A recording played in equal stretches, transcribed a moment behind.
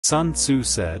Sun Tzu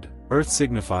said, "Earth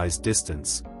signifies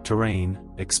distance, terrain,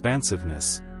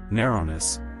 expansiveness,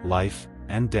 narrowness, life,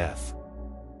 and death."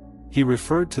 He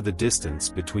referred to the distance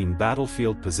between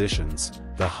battlefield positions,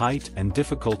 the height and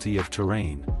difficulty of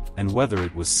terrain, and whether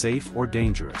it was safe or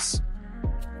dangerous.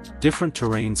 Different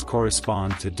terrains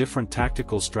correspond to different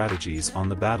tactical strategies on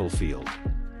the battlefield.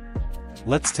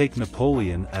 Let's take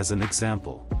Napoleon as an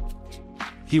example.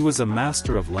 He was a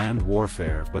master of land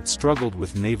warfare but struggled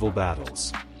with naval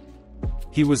battles.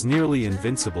 He was nearly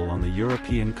invincible on the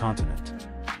European continent.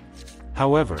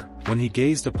 However, when he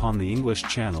gazed upon the English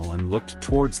Channel and looked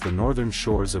towards the northern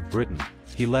shores of Britain,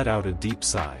 he let out a deep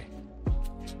sigh.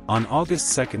 On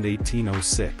August 2,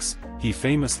 1806, he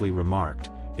famously remarked,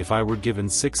 "If I were given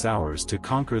 6 hours to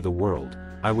conquer the world,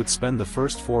 I would spend the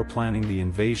first 4 planning the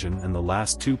invasion and the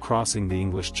last 2 crossing the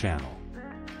English Channel."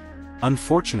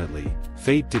 Unfortunately,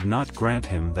 fate did not grant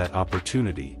him that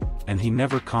opportunity, and he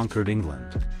never conquered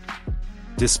England.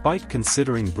 Despite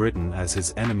considering Britain as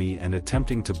his enemy and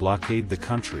attempting to blockade the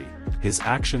country, his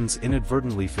actions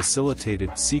inadvertently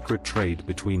facilitated secret trade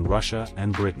between Russia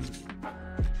and Britain.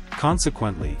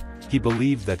 Consequently, he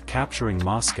believed that capturing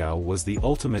Moscow was the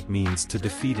ultimate means to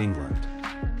defeat England.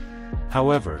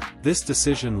 However, this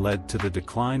decision led to the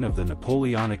decline of the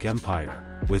Napoleonic Empire,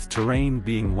 with terrain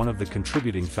being one of the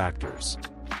contributing factors.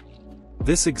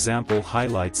 This example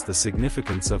highlights the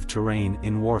significance of terrain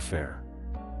in warfare.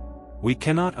 We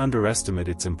cannot underestimate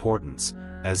its importance,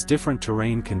 as different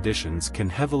terrain conditions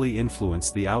can heavily influence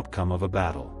the outcome of a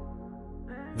battle.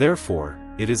 Therefore,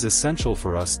 it is essential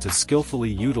for us to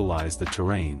skillfully utilize the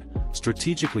terrain,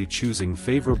 strategically choosing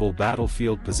favorable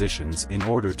battlefield positions in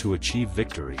order to achieve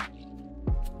victory.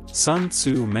 Sun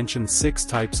Tzu mentioned 6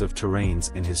 types of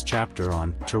terrains in his chapter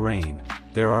on terrain.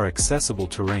 There are accessible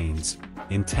terrains,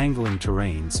 entangling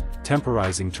terrains,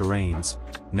 temporizing terrains,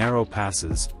 narrow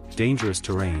passes, dangerous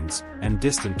terrains, and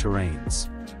distant terrains.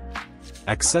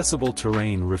 Accessible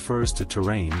terrain refers to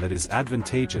terrain that is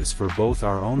advantageous for both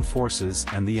our own forces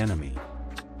and the enemy.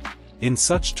 In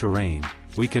such terrain,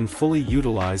 we can fully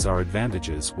utilize our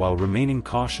advantages while remaining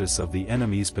cautious of the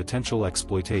enemy's potential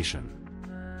exploitation.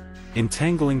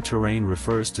 Entangling terrain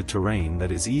refers to terrain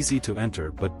that is easy to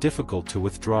enter but difficult to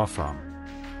withdraw from.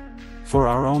 For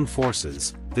our own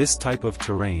forces, this type of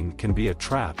terrain can be a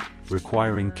trap,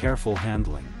 requiring careful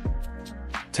handling.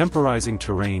 Temporizing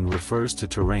terrain refers to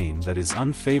terrain that is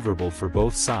unfavorable for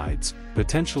both sides,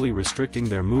 potentially restricting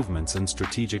their movements and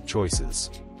strategic choices.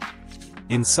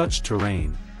 In such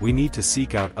terrain, we need to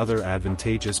seek out other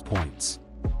advantageous points.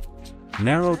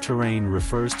 Narrow terrain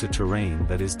refers to terrain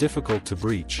that is difficult to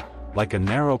breach, like a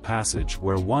narrow passage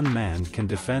where one man can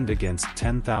defend against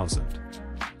 10,000.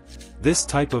 This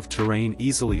type of terrain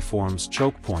easily forms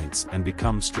choke points and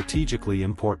becomes strategically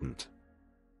important.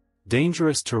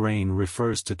 Dangerous terrain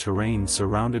refers to terrain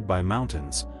surrounded by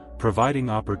mountains, providing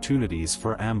opportunities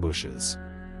for ambushes.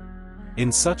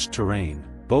 In such terrain,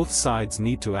 both sides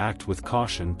need to act with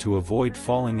caution to avoid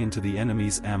falling into the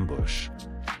enemy's ambush.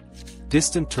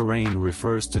 Distant terrain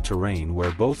refers to terrain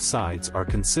where both sides are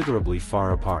considerably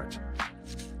far apart.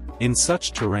 In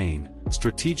such terrain,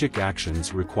 strategic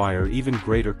actions require even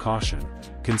greater caution,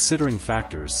 considering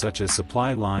factors such as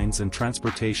supply lines and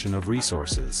transportation of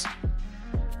resources.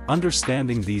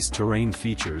 Understanding these terrain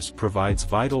features provides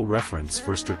vital reference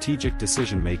for strategic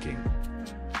decision-making.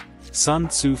 Sun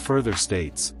Tzu further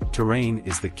states, "Terrain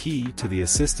is the key to the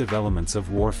assistive elements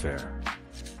of warfare."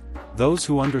 Those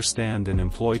who understand and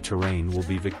employ terrain will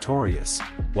be victorious,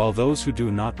 while those who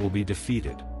do not will be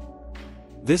defeated.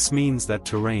 This means that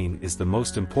terrain is the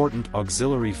most important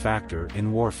auxiliary factor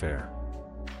in warfare.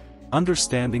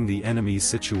 Understanding the enemy's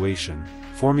situation,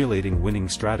 formulating winning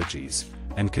strategies,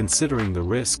 and considering the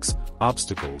risks,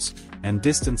 obstacles, and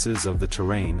distances of the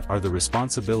terrain are the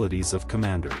responsibilities of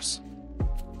commanders.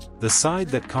 The side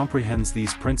that comprehends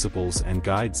these principles and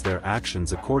guides their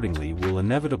actions accordingly will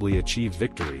inevitably achieve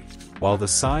victory, while the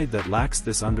side that lacks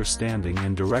this understanding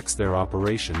and directs their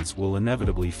operations will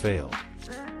inevitably fail.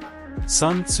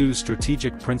 Sun Tzu's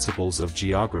strategic principles of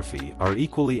geography are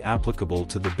equally applicable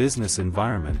to the business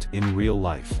environment in real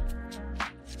life.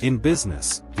 In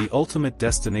business, the ultimate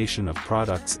destination of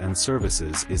products and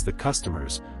services is the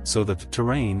customers, so that the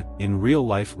terrain, in real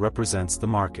life, represents the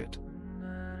market.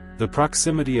 The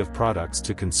proximity of products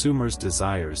to consumers'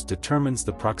 desires determines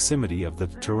the proximity of the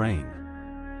terrain.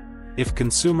 If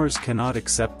consumers cannot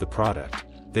accept the product,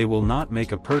 they will not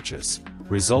make a purchase,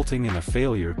 resulting in a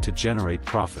failure to generate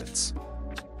profits.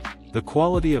 The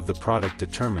quality of the product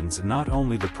determines not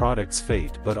only the product's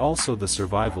fate but also the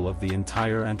survival of the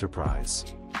entire enterprise.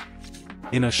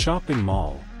 In a shopping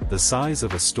mall, the size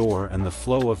of a store and the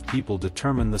flow of people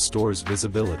determine the store's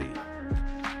visibility.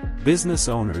 Business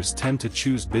owners tend to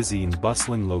choose busy and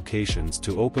bustling locations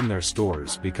to open their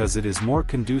stores because it is more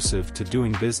conducive to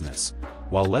doing business,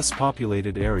 while less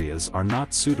populated areas are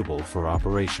not suitable for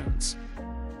operations.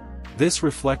 This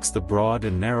reflects the broad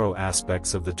and narrow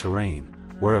aspects of the terrain,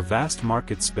 where a vast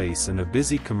market space and a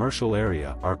busy commercial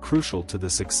area are crucial to the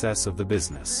success of the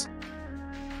business.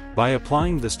 By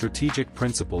applying the strategic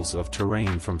principles of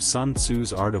terrain from Sun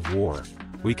Tzu's Art of War,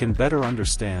 we can better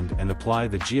understand and apply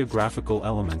the geographical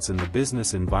elements in the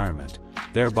business environment,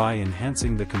 thereby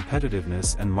enhancing the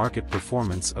competitiveness and market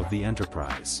performance of the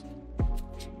enterprise.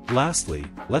 Lastly,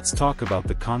 let's talk about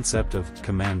the concept of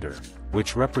commander,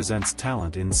 which represents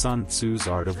talent in Sun Tzu's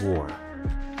Art of War.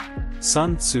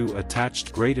 Sun Tzu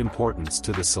attached great importance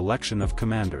to the selection of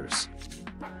commanders.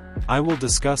 I will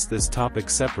discuss this topic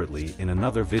separately in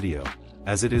another video,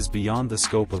 as it is beyond the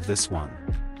scope of this one.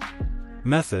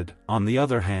 Method, on the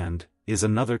other hand, is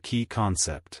another key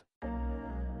concept.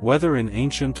 Whether in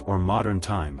ancient or modern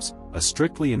times, a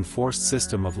strictly enforced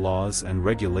system of laws and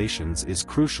regulations is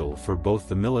crucial for both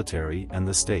the military and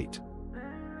the state.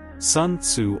 Sun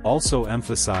Tzu also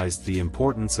emphasized the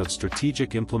importance of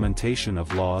strategic implementation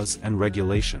of laws and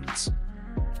regulations.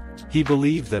 He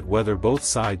believed that whether both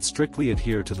sides strictly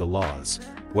adhere to the laws,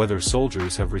 whether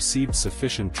soldiers have received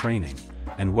sufficient training,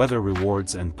 and whether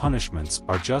rewards and punishments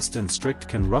are just and strict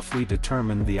can roughly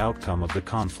determine the outcome of the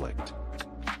conflict.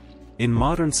 In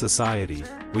modern society,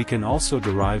 we can also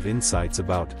derive insights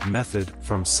about method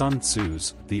from Sun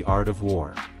Tzu's The Art of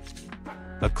War.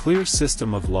 A clear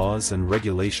system of laws and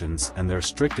regulations and their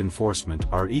strict enforcement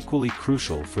are equally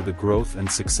crucial for the growth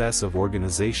and success of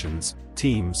organizations,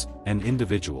 teams, and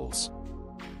individuals.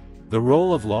 The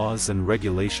role of laws and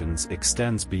regulations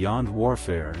extends beyond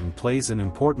warfare and plays an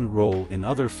important role in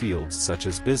other fields such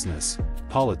as business,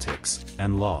 politics,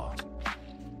 and law.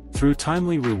 Through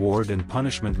timely reward and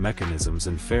punishment mechanisms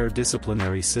and fair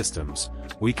disciplinary systems,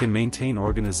 we can maintain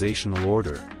organizational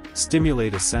order,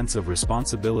 stimulate a sense of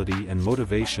responsibility and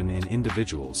motivation in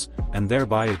individuals, and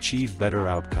thereby achieve better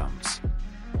outcomes.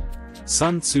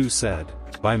 Sun Tzu said,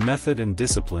 "By method and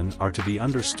discipline are to be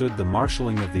understood the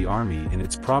marshalling of the army in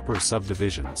its proper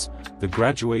subdivisions, the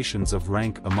graduations of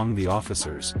rank among the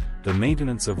officers, the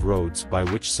maintenance of roads by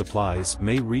which supplies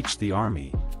may reach the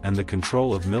army, and the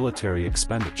control of military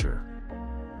expenditure."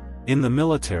 In the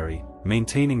military,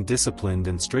 maintaining disciplined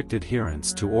and strict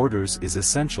adherence to orders is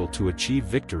essential to achieve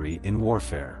victory in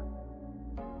warfare.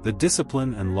 The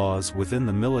discipline and laws within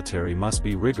the military must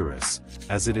be rigorous,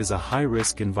 as it is a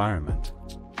high-risk environment.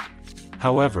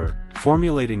 However,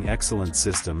 formulating excellent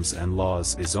systems and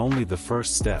laws is only the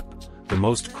first step. The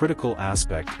most critical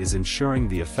aspect is ensuring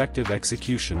the effective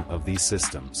execution of these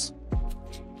systems.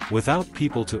 Without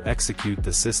people to execute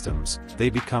the systems,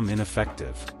 they become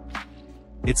ineffective.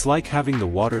 It's like having the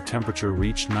water temperature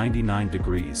reach 99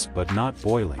 degrees but not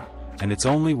boiling, and it's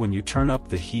only when you turn up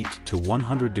the heat to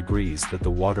 100 degrees that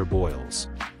the water boils.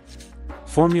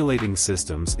 Formulating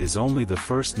systems is only the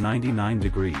first 99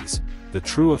 degrees, the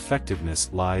true effectiveness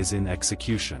lies in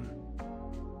execution.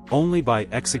 Only by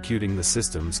executing the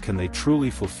systems can they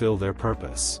truly fulfill their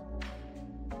purpose.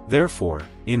 Therefore,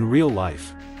 in real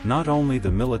life, not only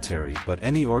the military but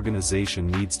any organization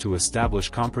needs to establish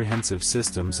comprehensive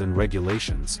systems and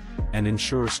regulations, and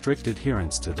ensure strict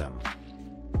adherence to them.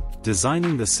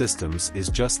 Designing the systems is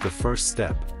just the first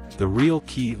step, the real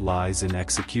key lies in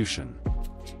execution.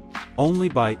 Only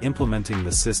by implementing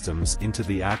the systems into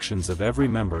the actions of every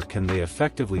member can they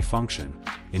effectively function,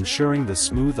 ensuring the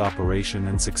smooth operation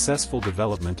and successful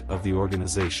development of the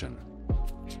organization.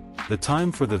 The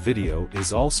time for the video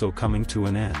is also coming to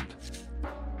an end.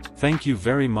 Thank you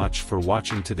very much for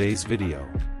watching today's video.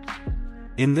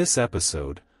 In this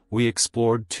episode, we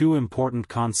explored two important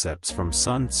concepts from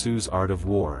Sun Tzu's Art of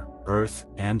War, earth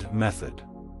and method.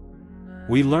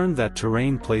 We learned that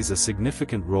terrain plays a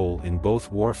significant role in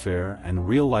both warfare and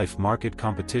real-life market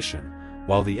competition,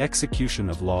 while the execution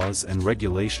of laws and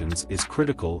regulations is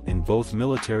critical in both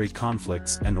military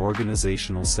conflicts and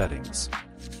organizational settings.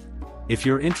 If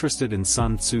you're interested in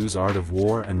Sun Tzu's Art of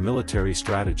War and military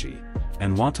strategy,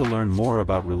 and want to learn more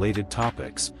about related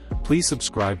topics, please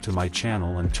subscribe to my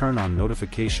channel and turn on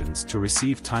notifications to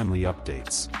receive timely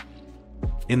updates.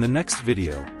 In the next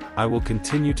video, I will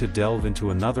continue to delve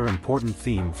into another important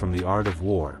theme from the Art of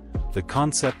War, the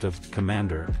concept of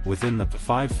commander within the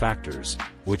 5 factors,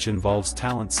 which involves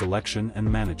talent selection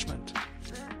and management.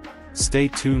 Stay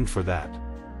tuned for that.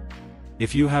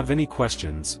 If you have any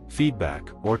questions, feedback,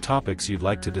 or topics you'd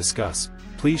like to discuss,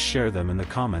 please share them in the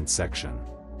comments section.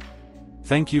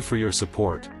 Thank you for your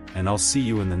support, and I'll see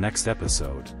you in the next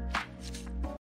episode.